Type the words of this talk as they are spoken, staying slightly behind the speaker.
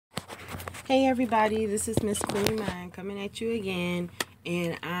Hey everybody, this is Miss Queen Mind coming at you again,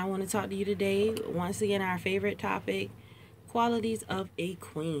 and I want to talk to you today, once again, our favorite topic, qualities of a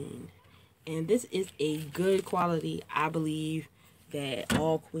queen. And this is a good quality, I believe, that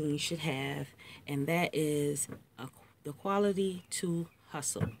all queens should have, and that is the quality to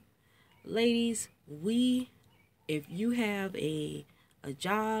hustle. Ladies, if you have a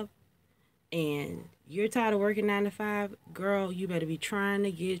job and you're tired of working 9 to 5, girl, you better be trying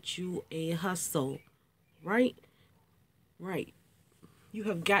to get you a hustle, right? Right. You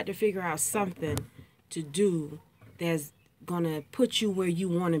have got to figure out something to do that's going to put you where you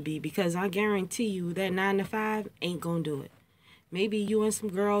want to be, because I guarantee you that 9 to 5 ain't going to do it. Maybe you and some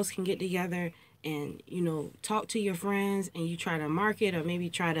girls can get together and, talk to your friends and you try to market, or maybe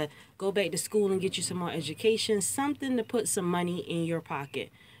try to go back to school and get you some more education. Something to put some money in your pocket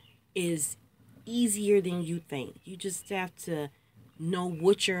is easier than you think. You just have to know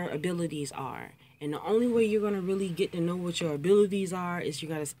what your abilities are. And the only way you're going to really get to know what your abilities are is you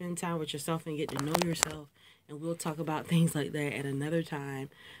got to spend time with yourself and get to know yourself. And we'll talk about things like that at another time.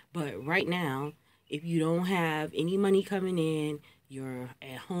 But right now, if you don't have any money coming in, you're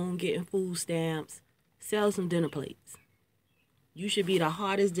at home getting food stamps, sell some dinner plates. You should be the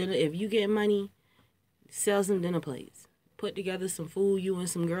hottest dinner. If you get money, sell some dinner plates. Put together some food, you and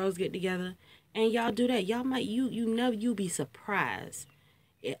some girls get together, and y'all do that. Y'all might, you'll be surprised.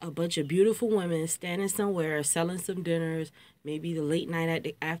 A bunch of beautiful women standing somewhere selling some dinners, maybe the late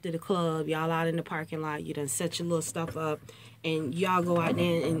night after the club, y'all out in the parking lot, you done set your little stuff up, and y'all go out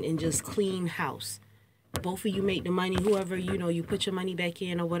there and just clean house. Both of you make the money, whoever, you put your money back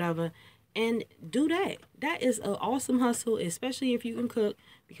in or whatever, and do that. That is an awesome hustle, especially if you can cook,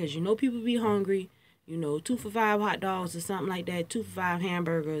 because people be hungry. 2 for $5 hot dogs or something like that, 2 for $5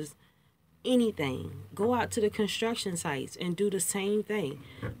 hamburgers, anything. Go out to the construction sites and do the same thing.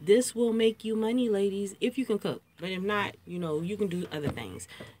 This will make you money, ladies, if you can cook. But if not, you can do other things.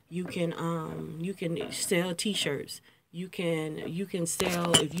 You can sell t-shirts. You can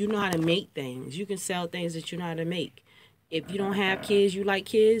sell, if you know how to make things, you can sell things that you know how to make. If you don't have kids, you like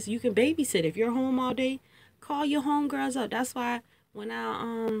kids, you can babysit. If you're home all day, call your homegirls up. That's why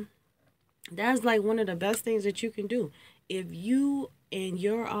that's like one of the best things that you can do. If you and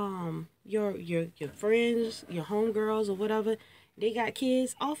your friends, your homegirls or whatever, they got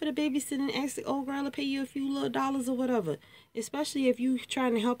kids, offer to babysit and ask the old girl to pay you a few little dollars or whatever. Especially if you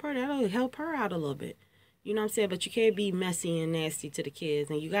trying to help her, that'll help her out a little bit. You know what I'm saying? But you can't be messy and nasty to the kids,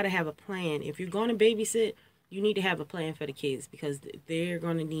 and you got to have a plan. If you're going to babysit, you need to have a plan for the kids, because they're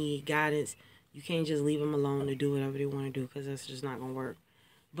going to need guidance. You can't just leave them alone to do whatever they want to do, because that's just not going to work.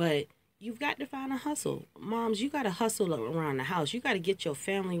 But you've got to find a hustle. Moms, you got to hustle around the house. You got to get your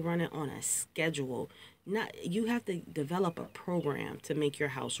family running on a schedule. You have to develop a program to make your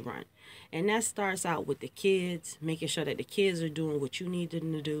house run. And that starts out with the kids, making sure that the kids are doing what you need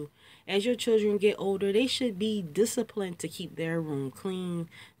them to do. As your children get older, they should be disciplined to keep their room clean.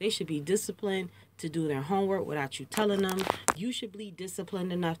 They should be disciplined to do their homework without you telling them. You should be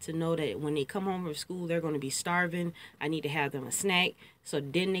disciplined enough to know that when they come home from school, they're going to be starving. I need to have them a snack, so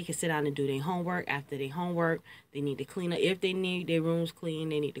then they can sit down and do their homework. After their homework, they need to clean up. If they need their rooms clean,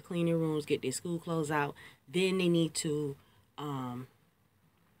 they need to clean their rooms, get their school clothes out. Then they need to,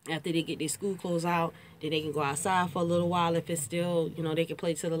 after they get their school clothes out, then they can go outside for a little while. If it's still, they can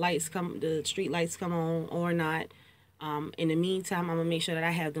play till the street lights come on or not. In the meantime, I'm going to make sure that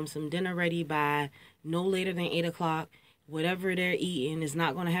I have them some dinner ready by no later than 8 o'clock. Whatever they're eating is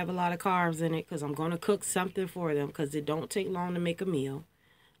not going to have a lot of carbs in it, because I'm going to cook something for them, because it don't take long to make a meal.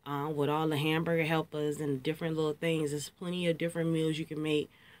 With all the hamburger helpers and different little things, there's plenty of different meals you can make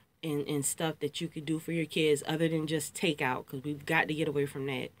and stuff that you could do for your kids other than just takeout, because we've got to get away from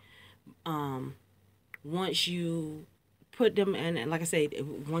that. Once you put them in, and like I said,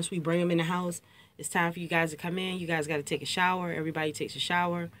 once we bring them in the house, it's time for you guys to come in. You guys got to take a shower. Everybody takes a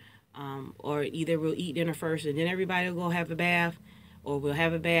shower. Or either we'll eat dinner first and then everybody will go have a bath, or we'll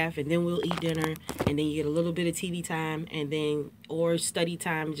have a bath and then we'll eat dinner, and then you get a little bit of TV time, and then, or study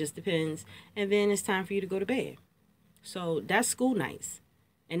time, it just depends. And then it's time for you to go to bed. So that's school nights.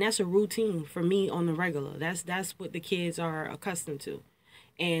 And that's a routine for me on the regular. That's what the kids are accustomed to.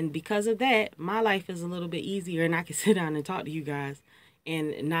 And because of that, my life is a little bit easier, and I can sit down and talk to you guys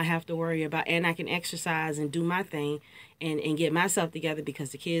and not have to worry about, and I can exercise and do my thing and get myself together,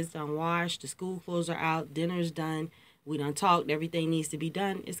 because the kids done washed, the school clothes are out, dinner's done, we done talked, everything needs to be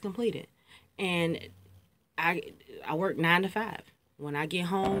done, it's completed. And I work 9 to 5. When I get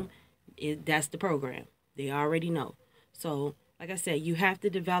home, that's the program. They already know. So, like I said, you have to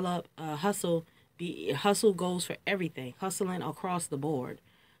develop a hustle. Hustle goes for everything, hustling across the board.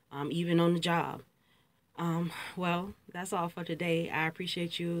 even on the job. Well, that's all for today. I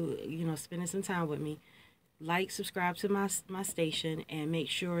appreciate you, spending some time with me. Like, subscribe to my station, and make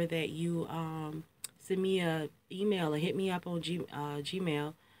sure that you send me a email or hit me up on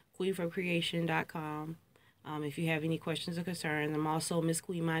Gmail, queenfromcreation.com. If you have any questions or concerns. I'm also Miss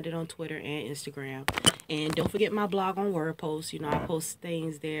Queen Minded on Twitter and Instagram. And don't forget my blog on WordPress. I post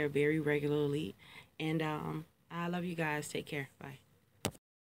things there very regularly. And I love you guys. Take care. Bye.